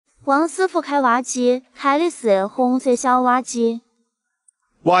王师傅开挖机，开的是红色小挖机。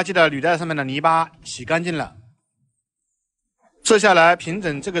挖机的履带上面的泥巴洗干净了，这下来平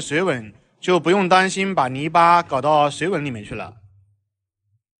整这个水稳，就不用担心把泥巴搞到水稳里面去了。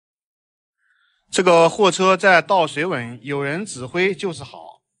这个货车在倒水稳，有人指挥就是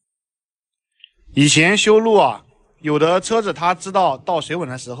好。以前修路啊，有的车子他知道倒水稳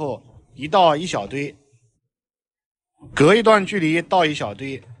的时候，一倒一小堆，隔一段距离倒一小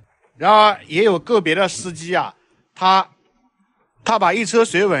堆。然而也有个别的司机啊，他把一车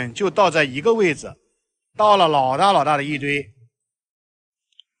水稳就倒在一个位置，倒了老大的一堆，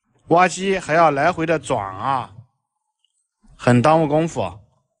挖机还要来回的转啊，很耽误功夫。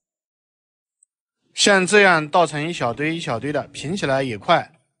像这样倒成一小堆一小堆的，平起来也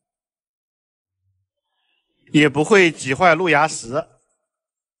快，也不会挤坏路牙石。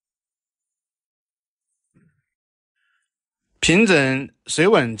平整水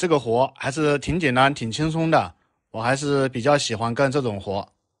稳这个活还是挺简单挺轻松的，我还是比较喜欢干这种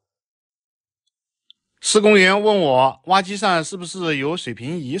活。施工员问我挖机上是不是有水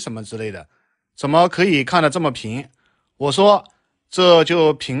平仪什么之类的，怎么可以看得这么平？我说这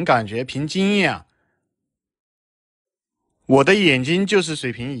就凭感觉凭经验啊，我的眼睛就是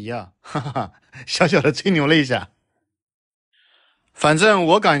水平仪啊，哈哈，小小的吹牛了一下。反正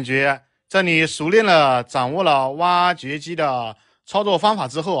我感觉在你熟练了掌握了挖掘机的操作方法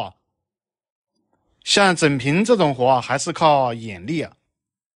之后啊，像整平这种活还是靠眼力啊。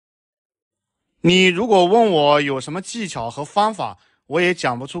你如果问我有什么技巧和方法，我也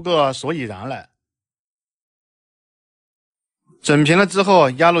讲不出个所以然来。整平了之后，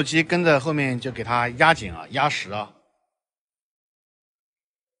压路机跟着后面就给它压紧啊，压实啊。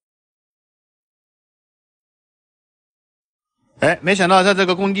哎，没想到在这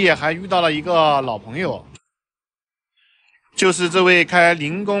个工地还遇到了一个老朋友，就是这位开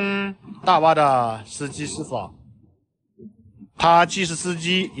零工大挖的司机师傅。他既是司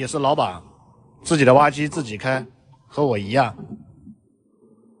机也是老板，自己的挖机自己开，和我一样。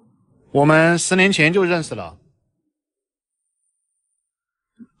我们10年前就认识了。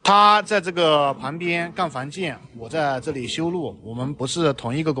他在这个旁边干防建，我在这里修路，我们不是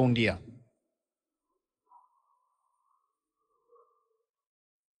同一个工地啊。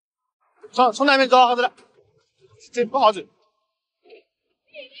从哪边走？好走的，这不好走。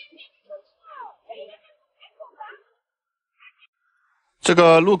这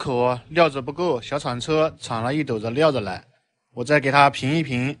个路口料子不够，小铲车铲了一斗子料子来，我再给它平一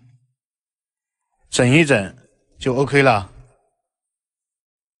平，整一整，就 OK 了。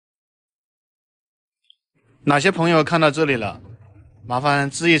哪些朋友看到这里了？麻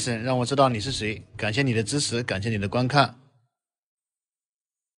烦吱一声，让我知道你是谁。感谢你的支持，感谢你的观看。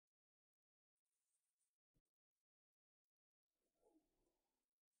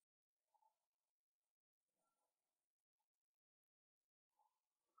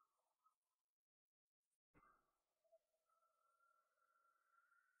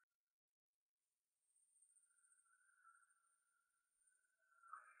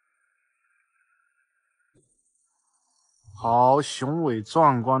好雄伟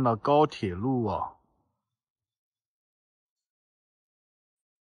壮观的高铁路啊！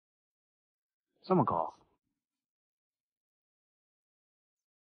这么高。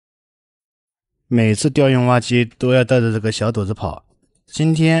每次调用挖机都要带着这个小斗子跑，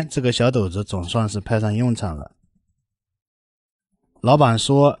今天这个小斗子总算是派上用场了。老板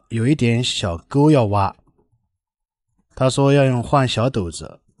说有一点小沟要挖，他说要用换小斗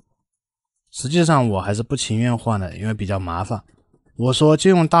子，实际上我还是不情愿换的，因为比较麻烦。我说就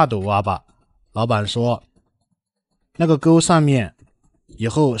用大斗挖吧，老板说那个沟上面以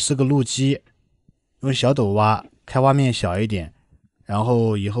后是个路基，用小斗挖，开挖面小一点，然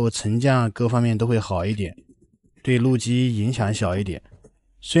后以后沉降各方面都会好一点，对路基影响小一点。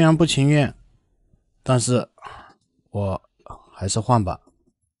虽然不情愿，但是我还是换吧。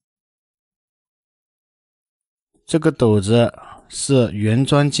这个斗子是原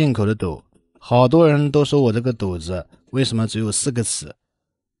装进口的斗，好多人都说我这个斗子为什么只有4个齿，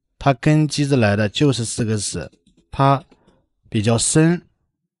它跟机子来的就是4个齿，它比较深，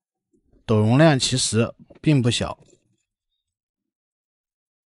斗容量其实并不小。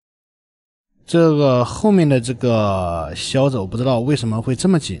这个后面的这个销子我不知道为什么会这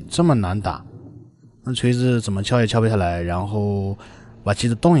么紧，这么难打，那锤子怎么敲也敲不下来，然后把机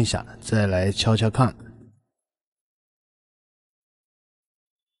子动一下再来敲敲看。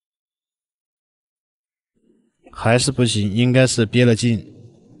还是不行，应该是憋了劲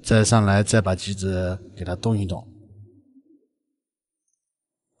再上来，再把机子给它动一动。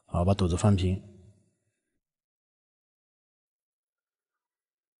好，把斗子放平。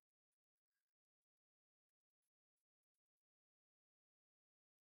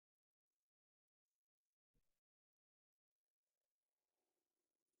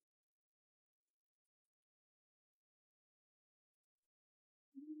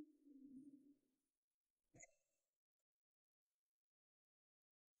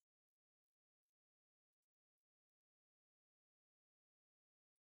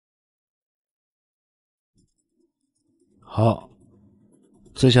好，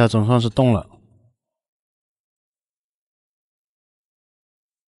这下总算是动了。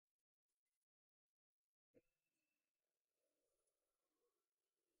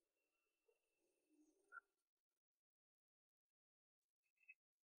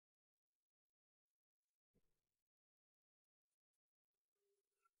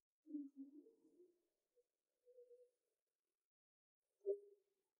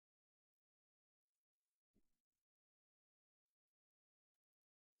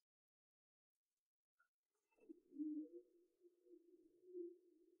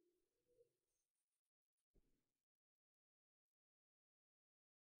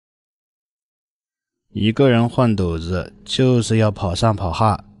一个人换斗子就是要跑上跑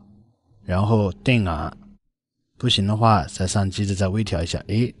下，然后定俺，不行的话再上机子再微调一下。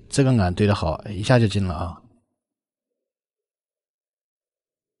诶，这个俺对得好，一下就进了啊。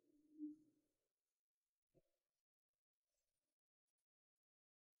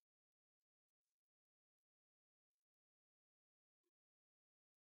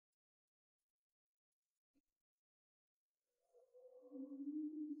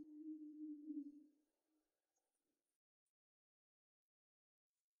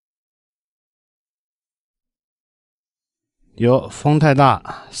哟，风太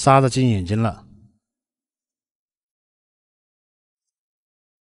大，沙子进眼睛了。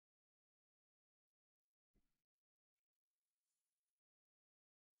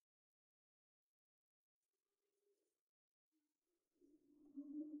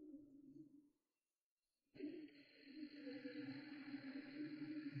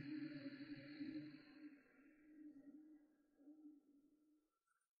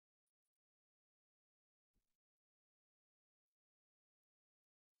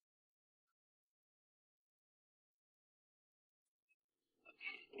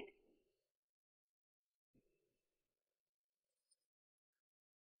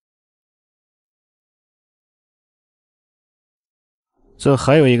这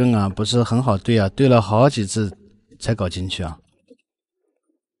还有一个俺不是很好对啊，对了好几次才搞进去啊。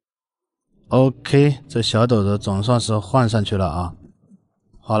OK， 这小斗子总算是换上去了啊，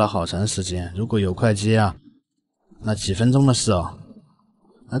花了好长时间。如果有快接啊，那几分钟的事啊，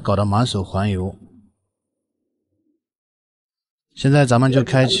还搞得满手黄油。现在咱们就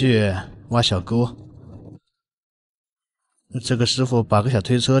开去挖小沟。这个师傅把个小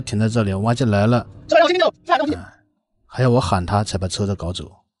推车停在这里，挖机来了，还要我喊他才把车子搞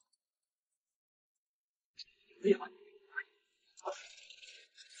走。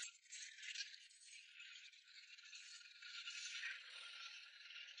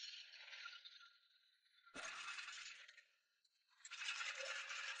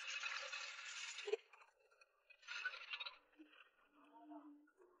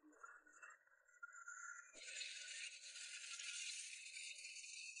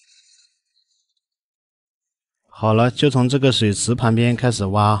好了，就从这个水池旁边开始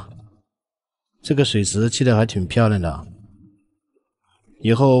挖。这个水池砌得还挺漂亮的。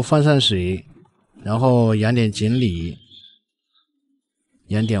以后放上水，然后养点锦鲤，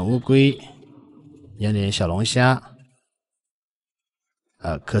养点乌龟，养点小龙虾。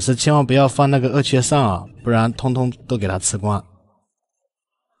可是千万不要放那个2缺上啊，不然通通都给它吃光。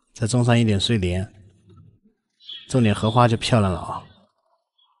再种上一点睡莲，种点荷花就漂亮了啊。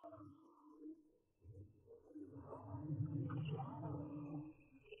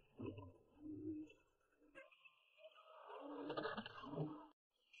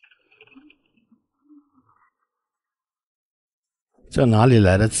这哪里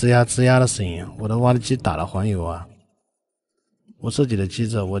来的吱呀吱呀的声音？我的挖地机打了黄油啊！我自己的机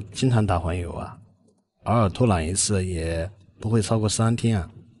子我经常打黄油啊，偶尔偷懒一次也不会超过3天啊，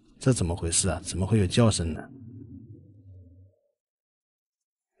这怎么回事啊？怎么会有叫声呢？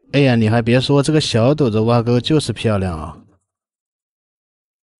哎呀，你还别说，这个小斗子挖沟就是漂亮啊！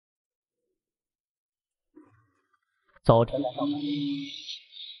早晨来上班，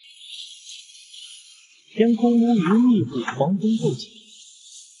天空乌云密布，狂风骤起，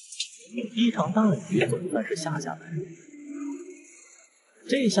一场大雨总算是下来。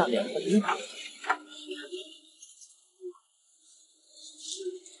这下凉快多了。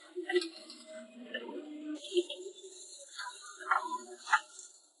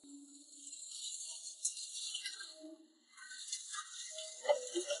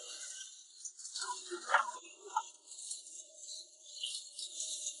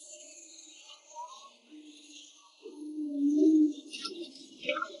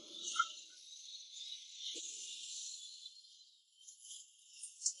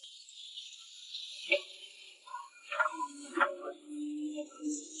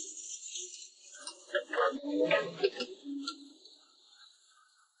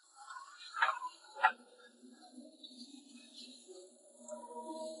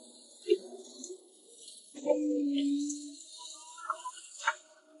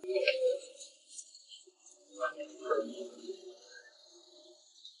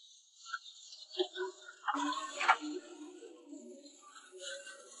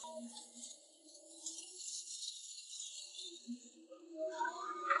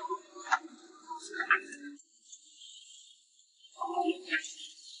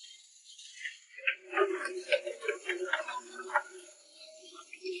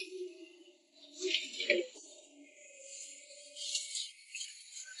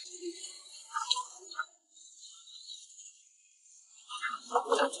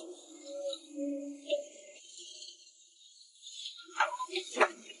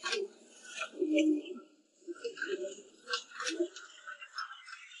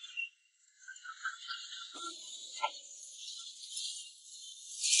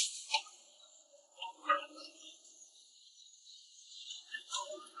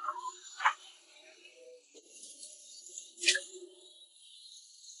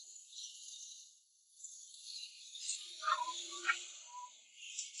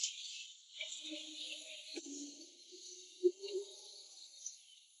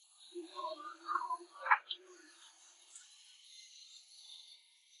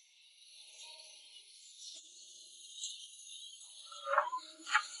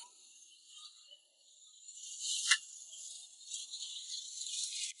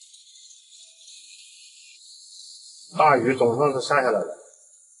大雨总算是下下来了。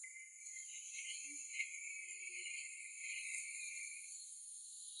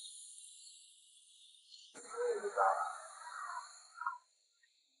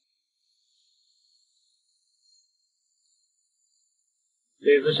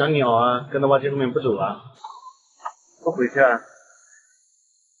这只小鸟啊，跟着挖机后面不走啊，不回去啊。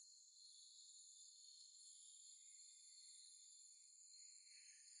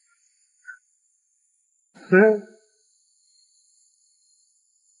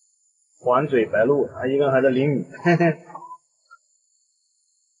黄嘴白鹭啊，一个人还在淋雨，嘿嘿。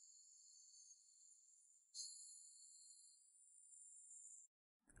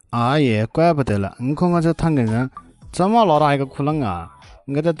啊耶，怪不得了，你看看这汤梗人，这么老大一个窟窿啊！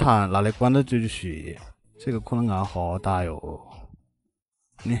我在汤哪里灌的这水，这个窟窿啊好大哟！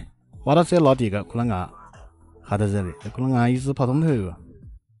你挖到这老底个窟窿啊，还在这里，这窟窿啊一直跑通头。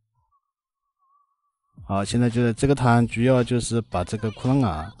好，现在就是这个汤主要就是把这个窟窿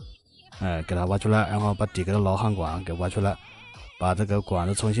啊，给它挖出来，然后把底下的老焊管给挖出来，把这个管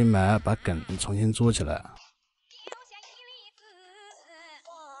子重新埋，把梗重新做起来。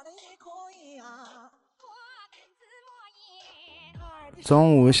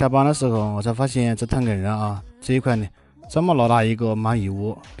中午下班的时候，我才发现这汤梗人啊，这一块呢这么老大一个蚂蚁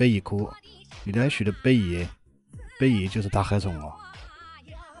窝贝蚁窟，有点许的贝蚁，贝蚁就是大害虫哦。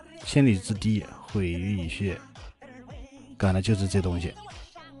千里之堤毁于蚁穴，干的就是这东西，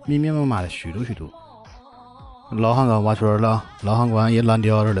密密麻麻的许多。老焊管挖出来了，老焊管也烂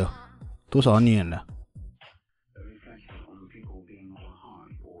掉了，多少年了。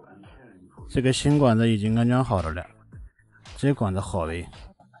这个新管子已经安装好了。这管子好嘞，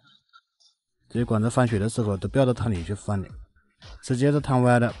这管子放水的时候都不要到汤里去放的，直接在汤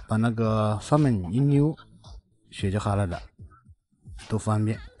外的把那个阀门一扭，水就下来了，多方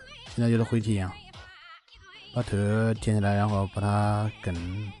便。现在就是回体样，把头填起来，然后把它梗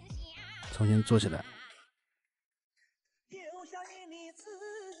重新做起来。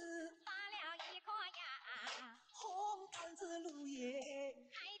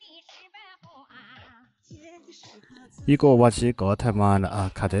一个挖机搞太慢了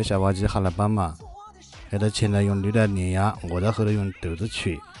啊，卡在小挖机下来帮忙，在他前头用绿带碾压，我在后头用豆子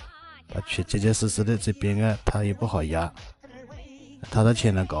取，把取结结实实的，这边啊它也不好压。他在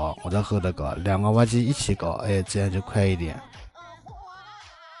前头搞，我在后头搞，两个挖机一起搞，这样就快一点，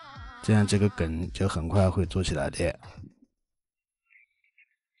这样这个梗就很快会做起来的。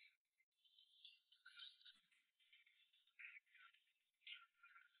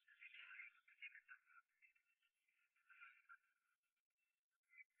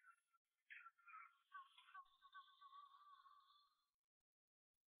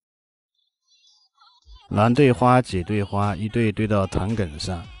蓝对花、几对花，一对对到糖梗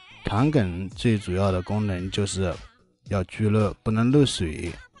上。糖梗最主要的功能就是要聚热，不能漏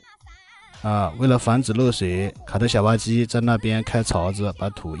水啊。为了防止漏水，卡特小挖机在那边开槽子，把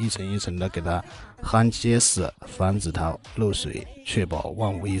土一层一层的给它焊结实，防止它漏水，确保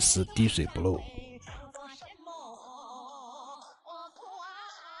万无一失，滴水不漏。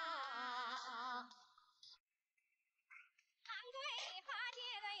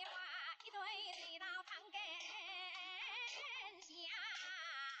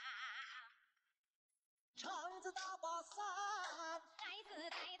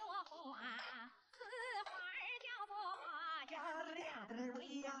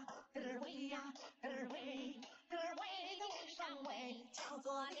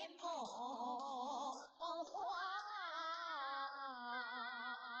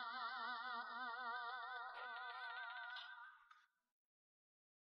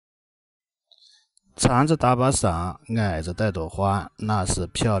长着大把伞，矮着带朵花，那是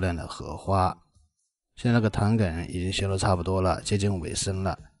漂亮的荷花。现在这个汤梗已经修得差不多了，接近尾声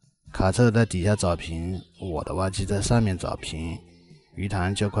了。卡车在底下找平，我的挖机在上面找平。鱼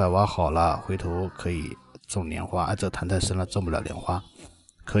塘就快挖好了，回头可以种莲花。这塘太深了，种不了莲花，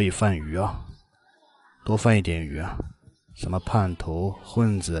可以放鱼啊，多放一点鱼啊，什么胖头、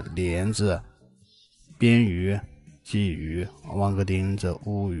混子、莲子、边鱼、鲫鱼、望个钉子、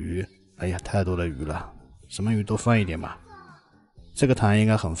乌鱼，哎呀，太多的鱼了，什么鱼都放一点吧。这个塘应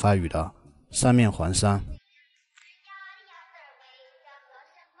该很发鱼的，上面环山。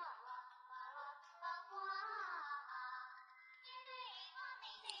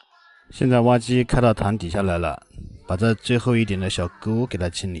现在挖机开到塘底下来了，把这最后一点的小沟给它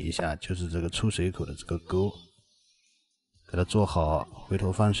清理一下，就是这个出水口的这个沟，给它做好，回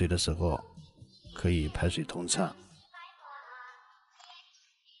头放水的时候可以排水通畅。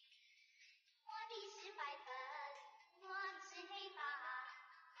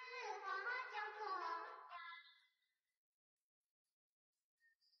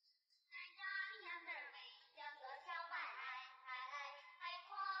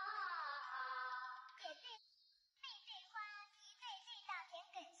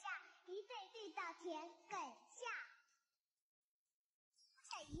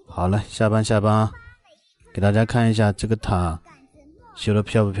好了，下班，给大家看一下这个塘修的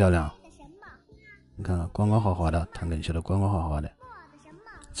漂不漂亮？你看光光滑滑的，塘埂修的光光滑滑的。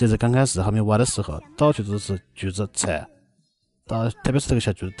这是刚开始还没挖的时候，到处都是橘子菜，特别是这个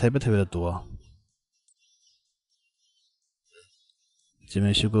小橘子特别的多。这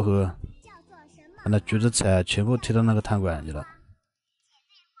边修过后，把那橘子菜全部推到那个塘管去了。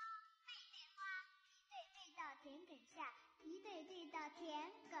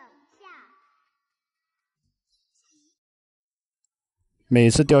每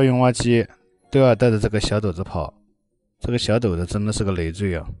次调用挖机都要带着这个小斗子跑，这个小斗子真的是个累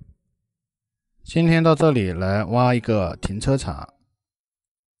赘啊！今天到这里来挖一个停车场，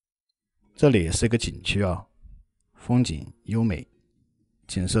这里是一个景区啊，风景优美，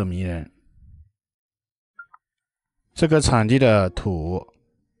景色迷人。这个场地的土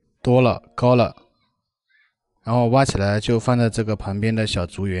多了高了，然后挖起来就放在这个旁边的小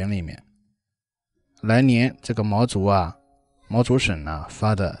竹园里面。来年这个毛竹笋呢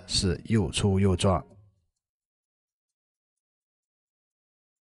发的是又粗又壮。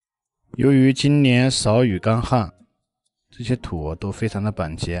由于今年少雨干旱，这些土都非常的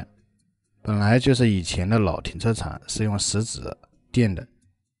板结，本来就是以前的老停车场是用石子垫的，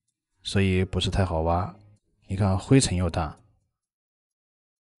所以不是太好挖。你看灰尘又大。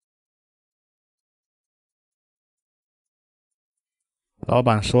老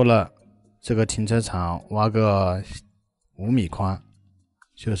板说了，这个停车场挖个5米宽，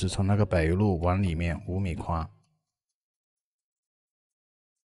就是从那个柏油路往里面5米宽。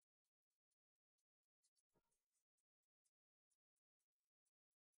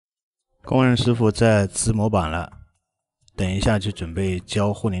工人师傅在支模板了，等一下就准备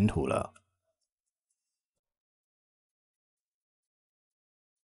浇混凝土了。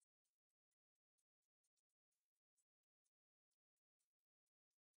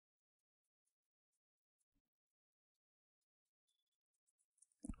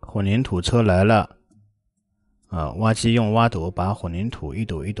混凝土车来了，挖机用挖斗把混凝土一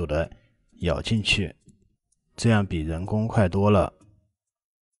斗一斗的舀进去，这样比人工快多了。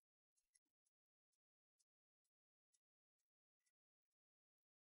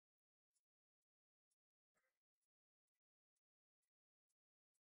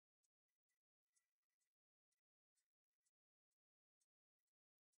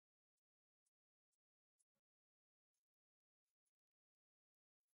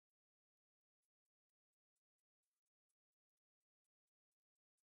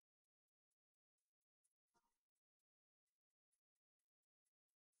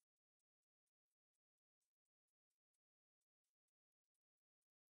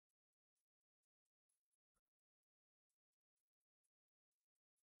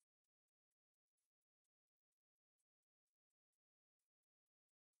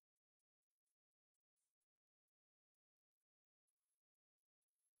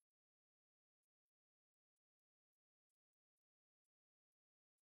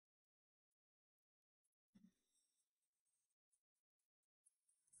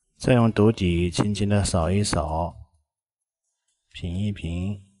再用斗底轻轻的扫一扫，平一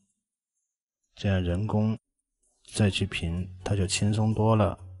平，这样人工再去平，它就轻松多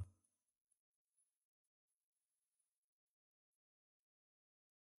了。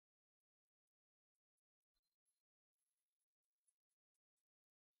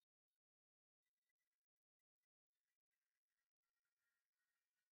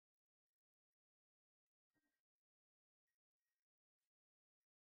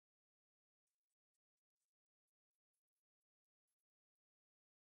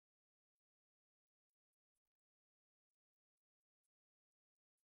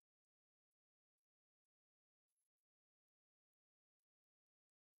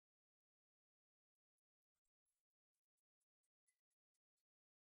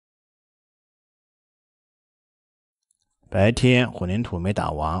白天混凝土没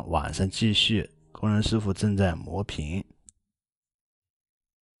打完，晚上继续，工人师傅正在磨平。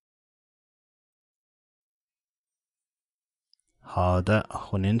好的，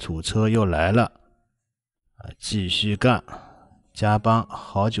混凝土车又来了，继续干，加班，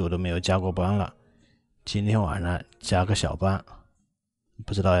好久都没有加过班了，今天晚上加个小班，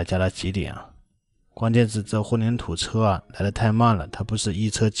不知道要加到几点啊？关键是这混凝土车啊来得太慢了，它不是一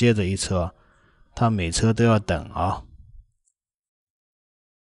车接着一车，它每车都要等啊。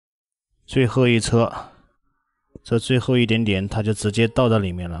最后一车，这最后一点点它就直接倒到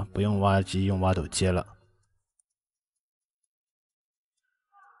里面了，不用挖机，用挖斗接了。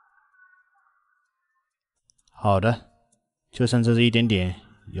好的，就剩这一点点，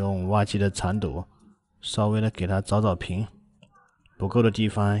用挖机的长斗稍微的给它找平，不够的地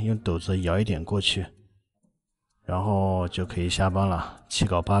方用斗子摇一点过去，然后就可以下班了。7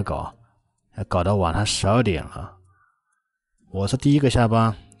搞8搞，还搞到晚上12点了。我是第一个下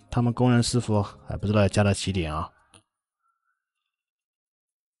班，他们工人师傅还不知道要加到几点啊。